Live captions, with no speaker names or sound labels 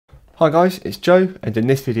Hi guys, it's Joe, and in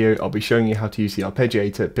this video I'll be showing you how to use the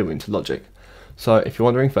arpeggiator built into Logic. So if you're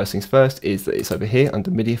wondering, first things first is that it's over here under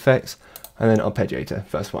MIDI effects, and then arpeggiator,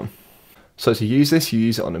 first one. So to use this, you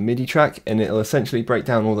use it on a MIDI track, and it'll essentially break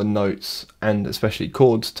down all the notes, and especially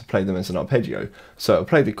chords, to play them as an arpeggio. So it'll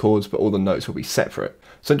play the chords, but all the notes will be separate.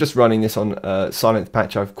 So I'm just running this on a silent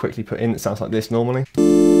patch I've quickly put in. It sounds like this normally.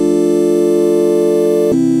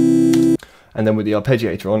 And then with the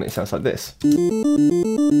arpeggiator on, it sounds like this.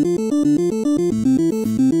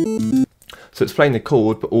 So it's playing the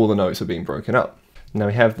chord, but all the notes are being broken up. Now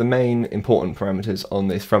we have the main important parameters on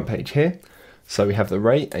this front page here. So we have the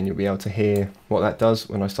rate, and you'll be able to hear what that does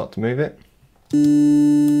when I start to move it.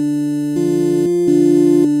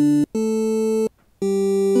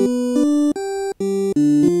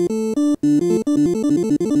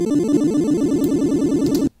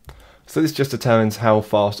 So this just determines how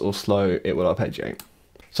fast or slow it will arpeggiate.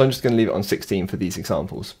 So I'm just going to leave it on 16 for these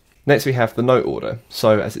examples. Next we have the note order.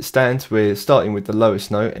 So as it stands, we're starting with the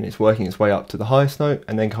lowest note and it's working its way up to the highest note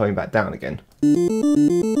and then coming back down again.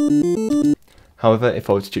 However, if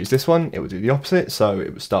I were to choose this one, it would do the opposite. So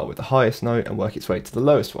it would start with the highest note and work its way to the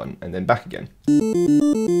lowest one and then back again.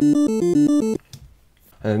 And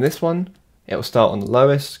then this one, it will start on the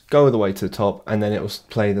lowest, go all the way to the top, and then it will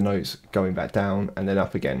play the notes going back down and then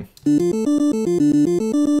up again.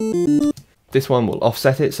 This one will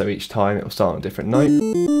offset it, so each time it will start on a different note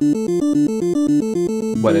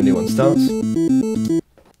when a new one starts.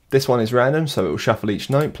 This one is random, so it will shuffle each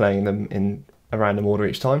note, playing them in a random order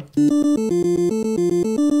each time.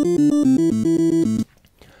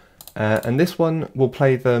 And this one will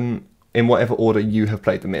play them in whatever order you have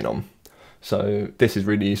played them in on. So this is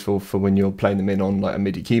really useful for when you're playing them in on like a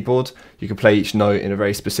MIDI keyboard. You can play each note in a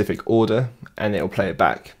very specific order and it'll play it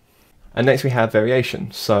back. And next we have variation.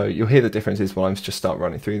 So you'll hear the differences when I just start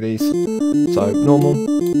running through these. So normal,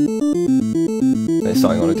 then it's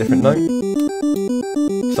starting on a different note,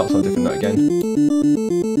 starts on a different note again,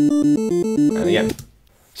 and again.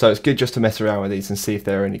 So it's good just to mess around with these and see if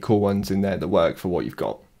there are any cool ones in there that work for what you've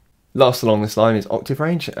got. Last along this line is octave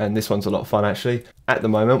range, and this one's a lot of fun actually. At the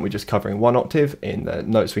moment we're just covering one octave in the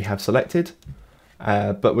notes we have selected,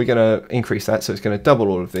 but we're going to increase that, so it's going to double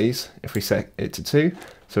all of these if we set it to 2,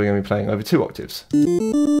 so we're going to be playing over 2 octaves.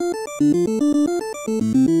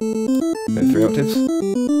 Then 3 octaves,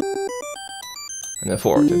 and then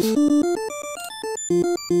 4 octaves.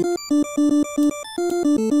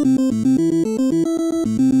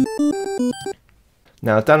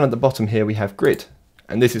 Now down at the bottom here we have grid.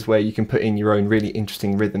 And this is where you can put in your own really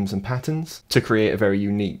interesting rhythms and patterns to create a very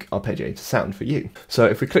unique arpeggiator sound for you. So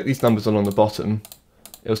if we click these numbers on the bottom,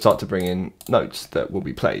 it'll start to bring in notes that will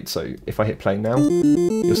be played. So if I hit play now,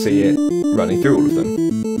 you'll see it running through all of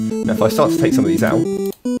them. Now if I start to take some of these out,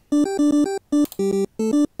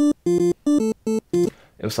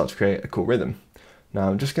 it'll start to create a cool rhythm. Now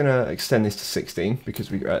I'm just going to extend this to 16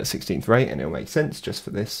 because we're at a 16th rate and it'll make sense just for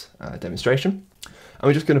this demonstration. And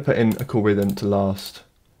we're just going to put in a cool rhythm to last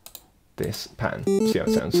this pattern. See how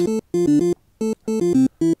it sounds.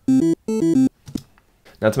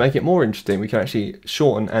 Now to make it more interesting, we can actually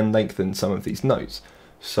shorten and lengthen some of these notes.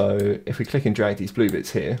 So if we click and drag these blue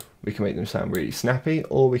bits here, we can make them sound really snappy,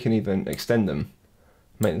 or we can even extend them,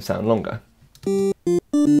 make them sound longer.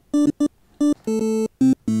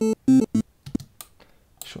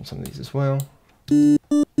 Shorten some of these as well.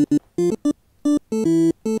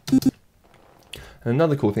 And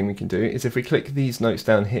another cool thing we can do is if we click these notes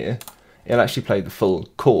down here, it'll actually play the full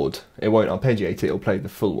chord. It won't arpeggiate it, it'll play the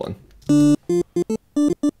full one.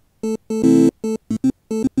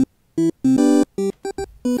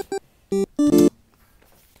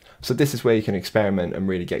 So this is where you can experiment and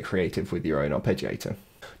really get creative with your own arpeggiator.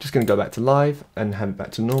 Just going to go back to live and have it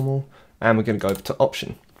back to normal, and we're going to go over to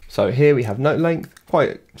option. So here we have note length,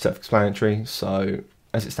 quite self-explanatory, so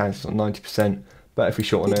as it stands it's on 90%, but if we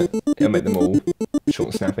shorten it, it'll make them all short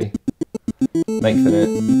and snappy. Lengthen it,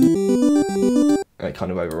 and it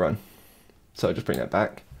kind of overrun. So just bring that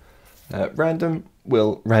back. Random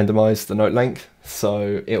will randomize the note length,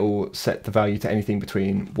 so it will set the value to anything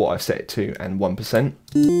between what I've set it to and 1%.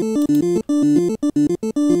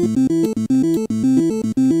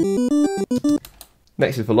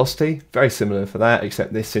 Next is velocity, very similar for that,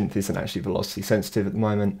 except this synth isn't actually velocity sensitive at the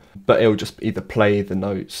moment, but it will just either play the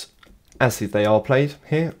notes as if they are played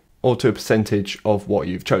here, or to a percentage of what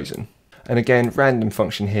you've chosen. And again, random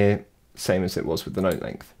function here, same as it was with the note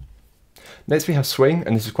length. Next we have swing,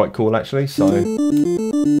 and this is quite cool actually, so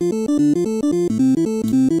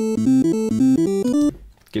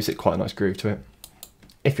gives it quite a nice groove to it,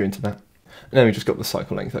 if you're into that. And then we just got the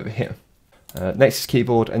cycle length over here. Next is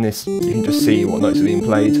keyboard, and this you can just see what notes are being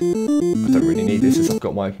played. I don't really need this as I've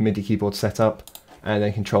got my MIDI keyboard set up and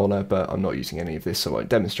then controller, but I'm not using any of this, so I won't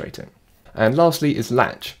demonstrate it. And lastly is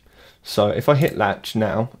Latch. So if I hit Latch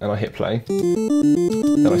now and I hit play,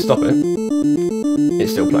 then I stop it,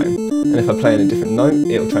 it's still playing. And if I play in a different note,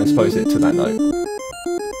 it'll transpose it to that note.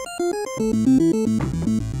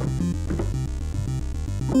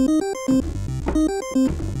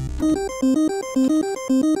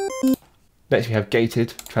 Next we have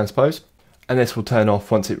gated transpose, and this will turn off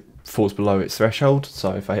once it falls below its threshold.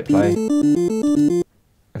 So if I hit play and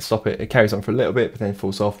stop it, it carries on for a little bit, but then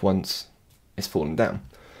falls off once it's fallen down.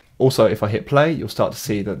 Also, if I hit play, you'll start to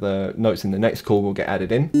see that the notes in the next chord will get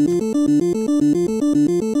added in,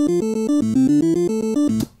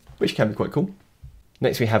 which can be quite cool.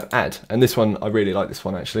 Next we have add, and this one, I really like this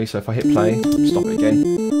one actually. So if I hit play, stop it again,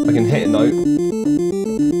 I can hit a note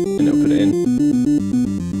and it'll put it in.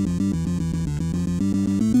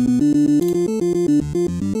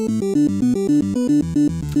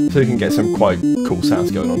 So you can get some quite cool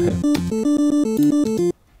sounds going on here.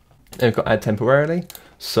 And we've got add temporarily.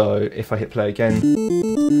 So if I hit play again,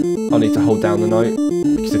 I'll need to hold down the note,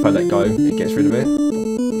 because if I let go, it gets rid of it.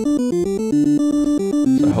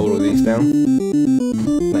 So hold all these down,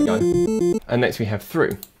 let go. And next we have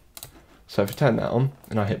through. So if I turn that on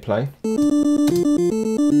and I hit play,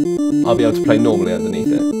 I'll be able to play normally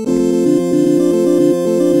underneath it.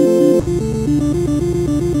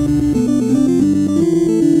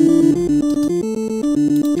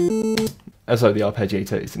 As though the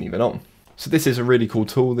arpeggiator isn't even on. So this is a really cool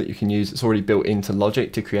tool that you can use. It's already built into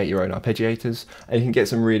Logic to create your own arpeggiators, and you can get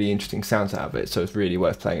some really interesting sounds out of it, so it's really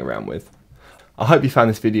worth playing around with. I hope you found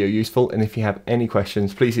this video useful, and if you have any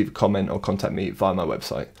questions, please leave a comment or contact me via my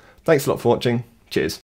website. Thanks a lot for watching. Cheers.